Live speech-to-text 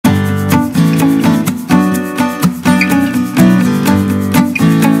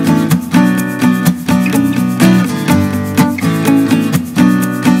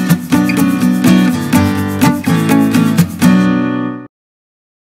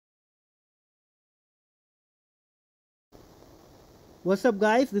What's up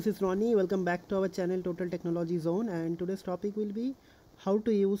guys, this is Ronnie. Welcome back to our channel Total Technology Zone, and today's topic will be how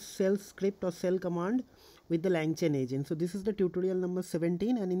to use shell script or shell command with the Langchain agent. So this is the tutorial number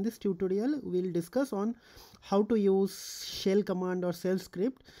 17, and in this tutorial we'll discuss on how to use shell command or shell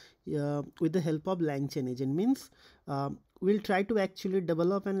script with the help of Langchain agent. Means we'll try to actually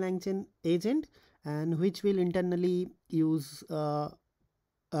develop an Langchain agent and which will internally use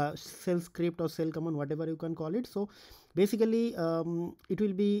shell script or shell command, whatever you can call it. So basically it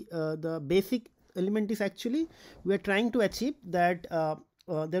will be the basic element is actually we are trying to achieve that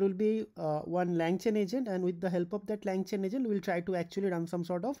there will be one Langchain agent, and with the help of that Langchain agent we will try to actually run some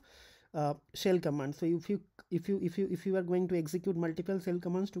sort of shell command. So if you are going to execute multiple shell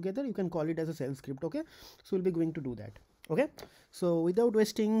commands together, you can call it as a shell script. Okay, so we'll be going to do that. Okay, so without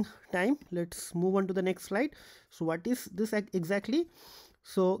wasting time, let's move on to the next slide. So what is this exactly?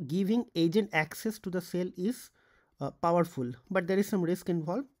 So giving agent access to the cell is powerful, but there is some risk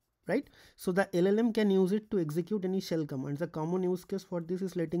involved, right? So the LLM can use it to execute any shell commands. A common use case for this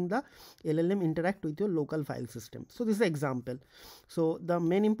is letting the LLM interact with your local file system. So this is an example. So the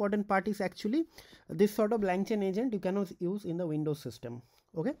main important part is actually this sort of Langchain agent you cannot use in the Windows system.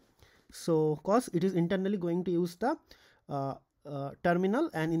 Okay, so cause it is internally going to use the uh, terminal,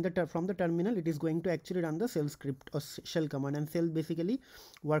 and in the from the terminal it is going to actually run the shell script or shell command, and shell basically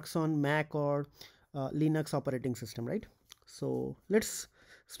works on Mac or Linux operating system, right? So let's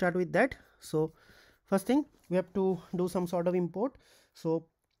start with that. So first thing, we have to do some sort of import. So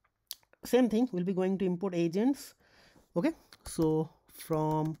same thing, we'll be going to import agents. Okay, so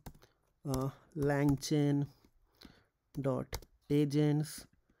from Langchain dot agents,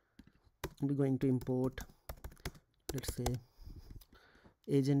 we're going to import, let's say,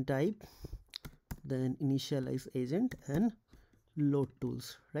 agent type, then initialize agent and load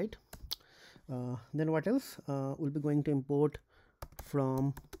tools, right? Then what else? We'll be going to import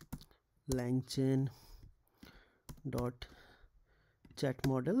from Langchain dot chat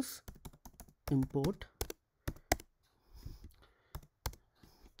models, import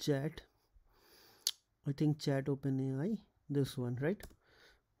chat, I think chat OpenAI, this one, right?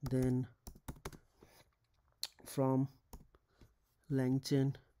 Then from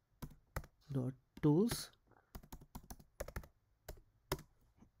Langchain dot tools,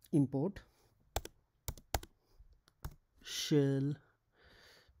 import shell,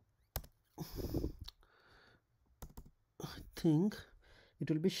 I think it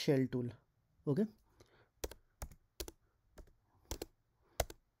will be shell tool. Okay,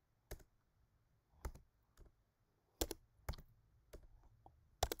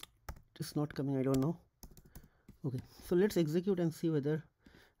 it's not coming, I don't know. Okay, so let's execute and see whether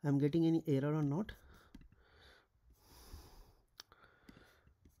I'm getting any error or not.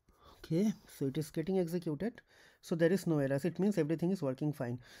 Okay, so it is getting executed, so there is no errors, it means everything is working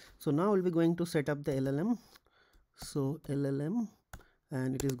fine. So now we'll be going to set up the LLM. So LLM,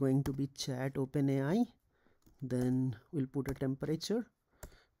 and it is going to be chat OpenAI, then we'll put a temperature,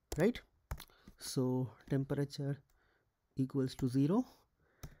 right? So temperature equals to 0,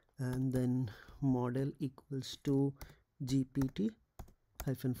 and then model equals to GPT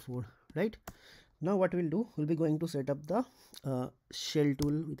 -4, right? Now what we'll do, we'll be going to set up the shell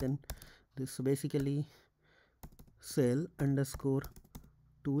tool within this. So basically shell underscore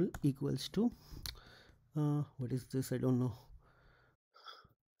tool equals to what is this, I don't know.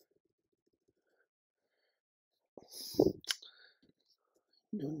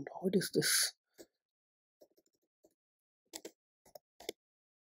 Don't know what is this.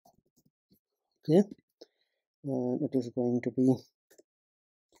 Okay, it is going to be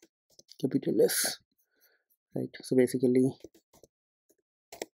capital S, right? So basically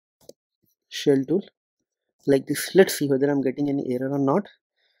shell tool like this. Let's see whether I'm getting any error or not.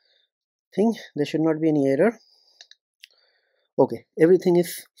 Think there should not be any error. Okay, everything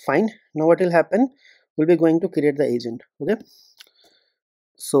is fine. Now what will happen, we'll be going to create the agent. Okay,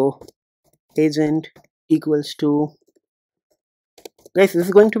 so agent equals to, guys, this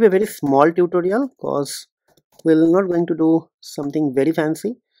is going to be a very small tutorial because we're not going to do something very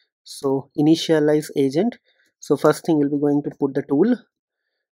fancy. So initialize agent. So first thing, we'll be going to put the tool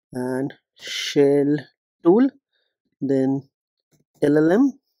and shell tool, then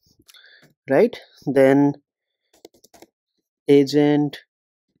LLM, right? Then agent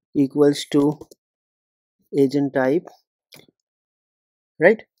equals to agent type,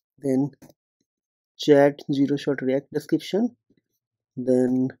 right? Then chat zero shot react description,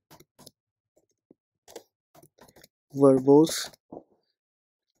 then verbose,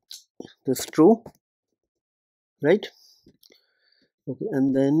 this true, right? Okay,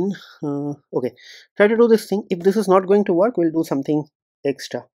 and then okay, try to do this thing. If this is not going to work, we'll do something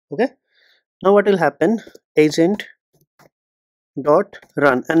extra. Okay, now what will happen? Agent dot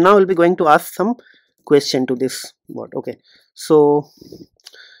run, and now we'll be going to ask some question to this bot. Okay, so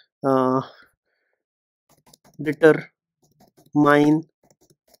uh, determine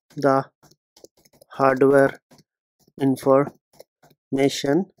the hardware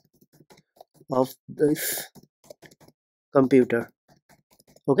information of this computer.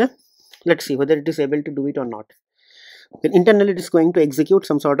 Okay, let's see whether it is able to do it or not. Then internally it is going to execute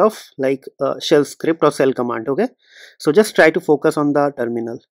some sort of like shell script or shell command. Okay, so just try to focus on the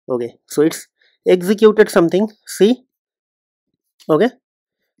terminal. Okay, so it's executed something, see. Okay,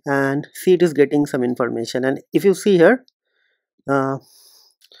 and see it is getting some information, and if you see here, uh,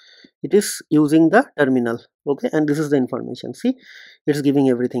 it is using the terminal. Okay, and this is the information, see, it's giving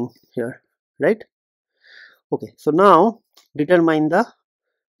everything here, right? Okay, so now determine the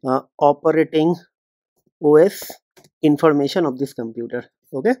operating OS information of this computer.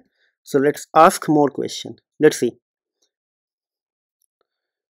 Okay, so let's ask more question. Let's see,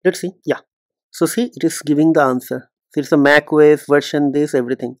 yeah, so see it is giving the answer. So it's a Mac OS version, this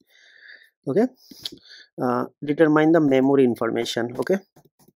everything. Okay, determine the memory information. Okay,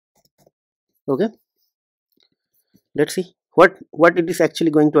 let's see what it is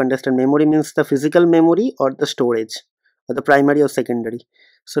actually going to understand. Memory means the physical memory or the storage, or the primary or secondary.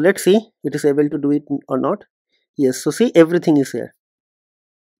 So let's see it is able to do it or not. Yes, so see everything is here.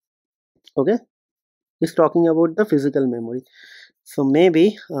 Okay, it's talking about the physical memory. So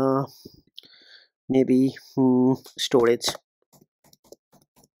maybe storage.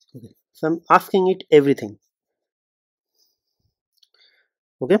 Okay, so I'm asking it everything.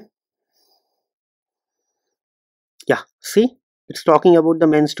 Okay, yeah, see it's talking about the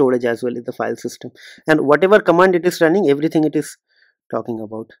main storage as well as the file system, and whatever command it is running, everything it is talking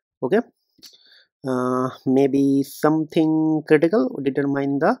about. Okay, maybe something critical,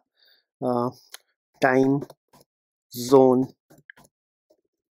 determine the uh, time zone.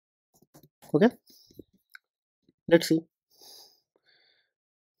 Okay, let's see.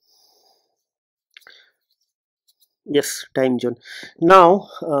 Yes, time zone. Now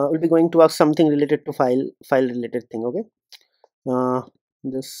we'll be going to ask something related to file related thing. Okay, uh,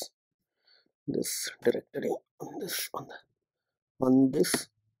 this directory on this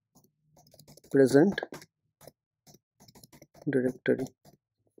present directory.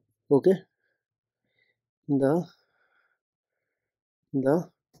 Okay, the the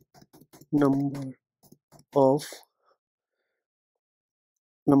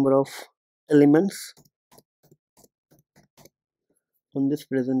number of elements on this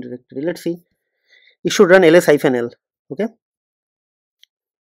present directory. Let's see, it should run ls-l. Okay,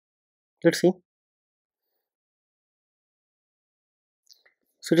 let's see.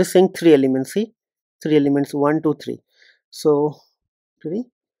 So it is saying 3 elements. See, 3 elements, 1 2 3. So 3,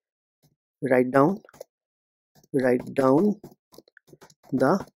 write down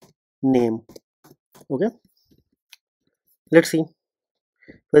the name. Okay, let's see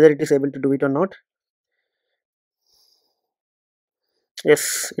whether it is able to do it or not.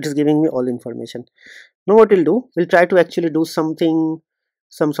 Yes, it is giving me all information. Now what we'll do, we'll try to actually do something,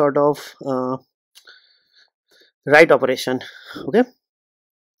 some sort of write operation. Okay,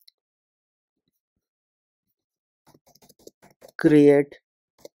 create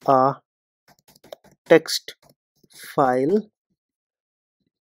a text file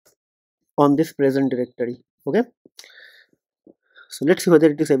on this present directory. Okay, so let's see whether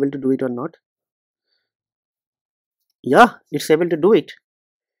it is able to do it or not. Yeah, it's able to do it.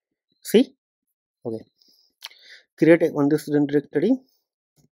 See, okay, create on this directory,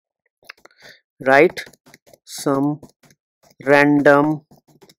 write some random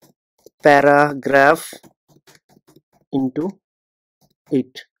paragraph into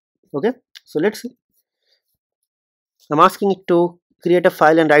it. Okay, so let's see. I'm asking it to create a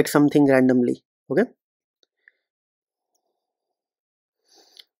file and write something randomly. Okay,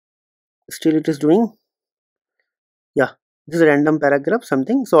 still it is doing. Yeah, this is a random paragraph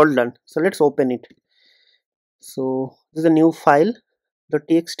something. It's all done. So let's open it. So this is a new file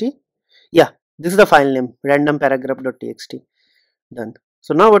 .txt. Yeah, this is the file name, random paragraph.txt. Done.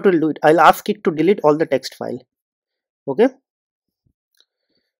 So now what we'll do it, I'll ask it to delete all the text file. Okay,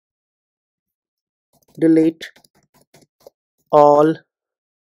 delete all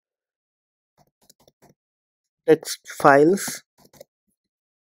text files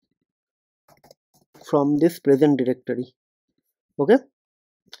from this present directory. Okay,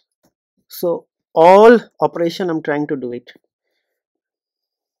 so all operation I'm trying to do it,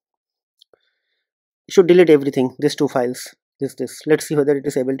 should delete everything, these 2 files. this. Let's see whether it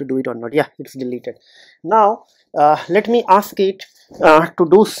is able to do it or not. Yeah, it's deleted. Now let me ask it to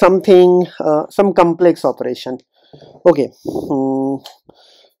do something, some complex operation. Okay.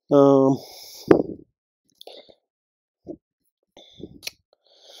 Um,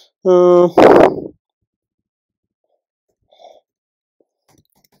 uh,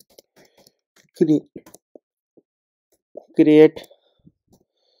 create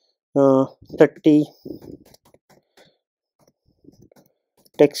 30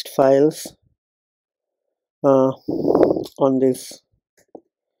 text files uh, on this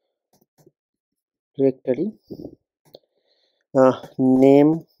directory.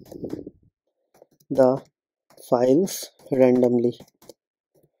 Name the files randomly.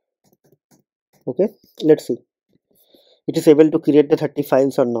 Okay, let's see it is able to create the 30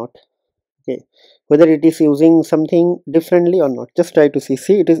 files or not. Okay, whether it is using something differently or not, just try to see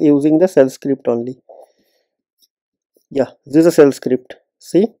it is using the shell script only. Yeah, this is a shell script,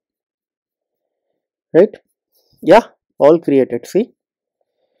 see, right? Yeah, all created, see,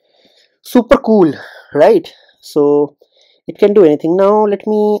 super cool, right? So it can do anything. Now let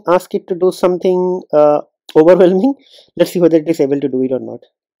me ask it to do something overwhelming. Let's see whether it is able to do it or not.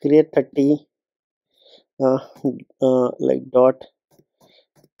 Create 30 like dot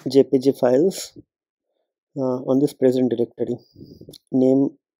jpg files on this present directory.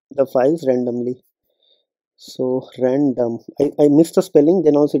 Name the files randomly. So random, I missed the spelling,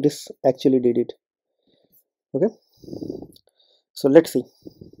 then also it is actually did it. Okay, so let's see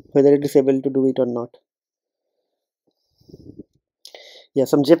whether it is able to do it or not. Yeah,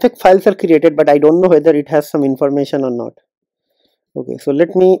 some jpeg files are created, but I don't know whether it has some information or not. Okay, so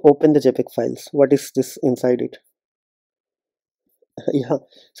let me open the jpeg files. What is this inside it? Yeah,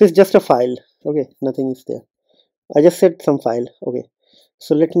 so it's just a file. Okay, nothing is there. I just said some file. Okay,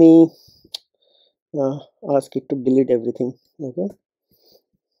 so let me ask it to delete everything. Okay,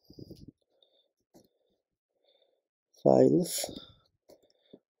 files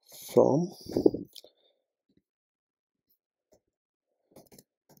from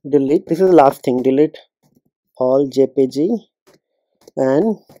delete. This is the last thing. Delete all jpg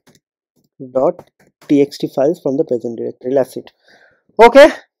and .txt files from the present directory. That's it. Okay,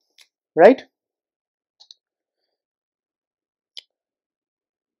 right?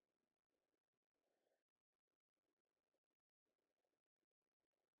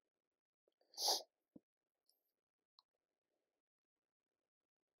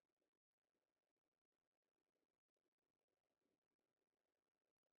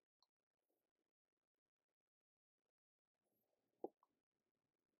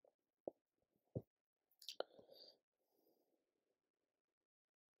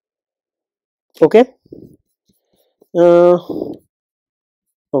 Okay. Uh,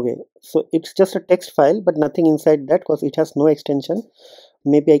 okay, so it's just a text file, but nothing inside that because it has no extension.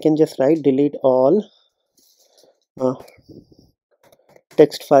 Maybe I can just write delete all uh,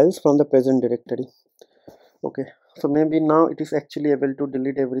 text files from the present directory. Okay, so maybe now it is actually able to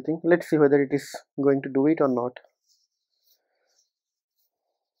delete everything. Let's see whether it is going to do it or not.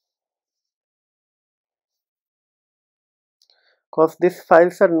 Because these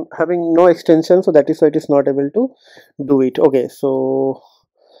files are having no extension, so that is why it is not able to do it. Okay, so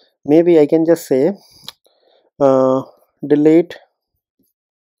maybe I can just say delete,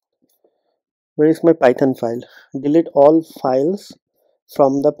 where is my python file, delete all files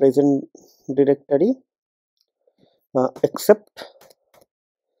from the present directory except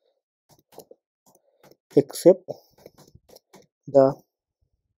the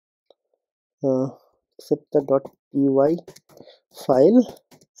uh, except the .py file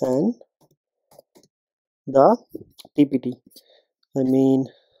and the ppt. I mean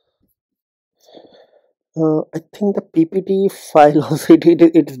I think the ppt file also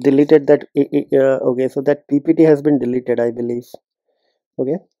it's deleted that okay, so that ppt has been deleted, I believe.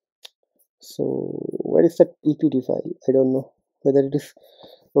 Okay, so where is that ppt file? I don't know whether it is.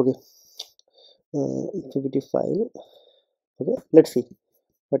 Okay, ppt file. Okay, let's see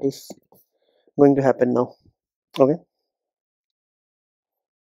what is going to happen now. Okay,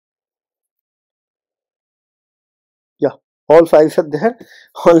 yeah, all files are there,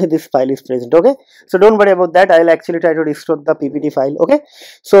 only this file is present. Okay, so don't worry about that, I'll actually try to restore the ppt file. Okay,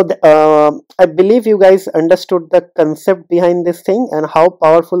 so I believe you guys understood the concept behind this thing and how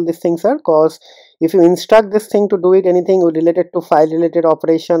powerful these things are, because if you instruct this thing to do it anything related to file related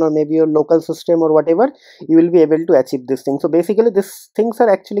operation or maybe your local system or whatever, you will be able to achieve this thing. So basically these things are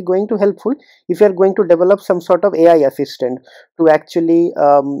actually going to helpful if you are going to develop some sort of AI assistant to actually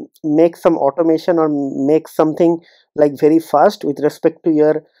make some automation or make something like very fast with respect to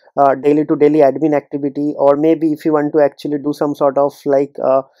your daily to daily admin activity, or maybe if you want to actually do some sort of like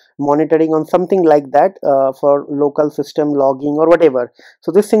monitoring on something like that for local system logging or whatever.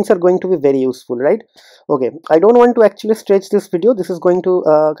 So these things are going to be very useful, right? Okay, I don't want to actually stretch this video. This is going to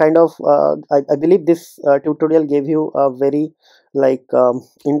kind of I believe this tutorial gave you a very like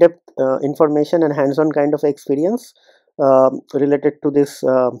in-depth information and hands-on kind of experience related to this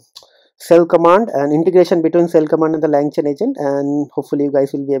cell command and integration between cell command and the Langchain agent, and hopefully you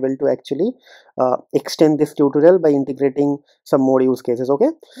guys will be able to actually extend this tutorial by integrating some more use cases. Okay,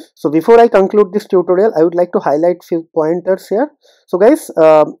 so before I conclude this tutorial, I would like to highlight few pointers here. So guys,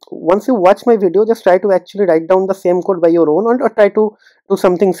 once you watch my video, just try to actually write down the same code by your own, or try to do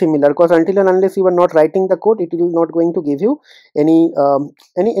something similar, because until and unless you are not writing the code, it will not going to give you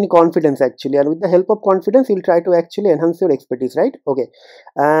any confidence actually, and with the help of confidence you'll try to actually enhance your expertise, right? Okay,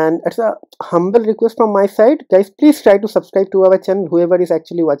 and it's a humble request from my side, guys, please try to subscribe to our channel. Whoever is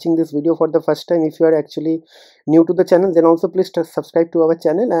actually watching this video for the first time, if you are actually new to the channel, then also please subscribe to our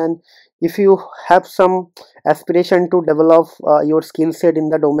channel. And if you have some aspiration to develop your skill set in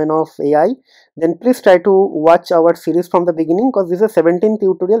the domain of AI, then please try to watch our series from the beginning, because this is a 17th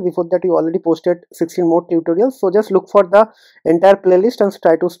tutorial. Before that we already posted 16 more tutorials, so just look for the entire playlist and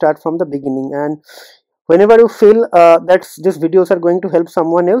try to start from the beginning. And whenever you feel that these videos are going to help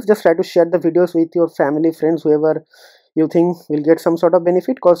someone else, just try to share the videos with your family, friends, whoever you think will get some sort of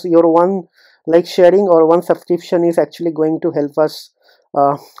benefit, because your one like sharing or one subscription is actually going to help us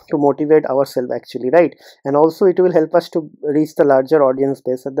to motivate ourselves actually, right? And also it will help us to reach the larger audience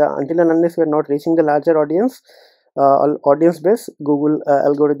base. Until and unless we are not reaching the larger audience base, Google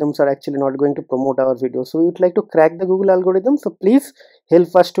algorithms are actually not going to promote our videos. So we would like to crack the Google algorithm, so please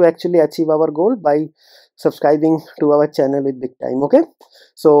help us to actually achieve our goal by subscribing to our channel with big time. Okay,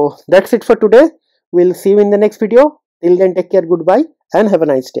 so that's it for today. We'll see you in the next video. Till then, take care, goodbye, and have a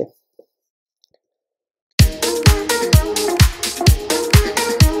nice day.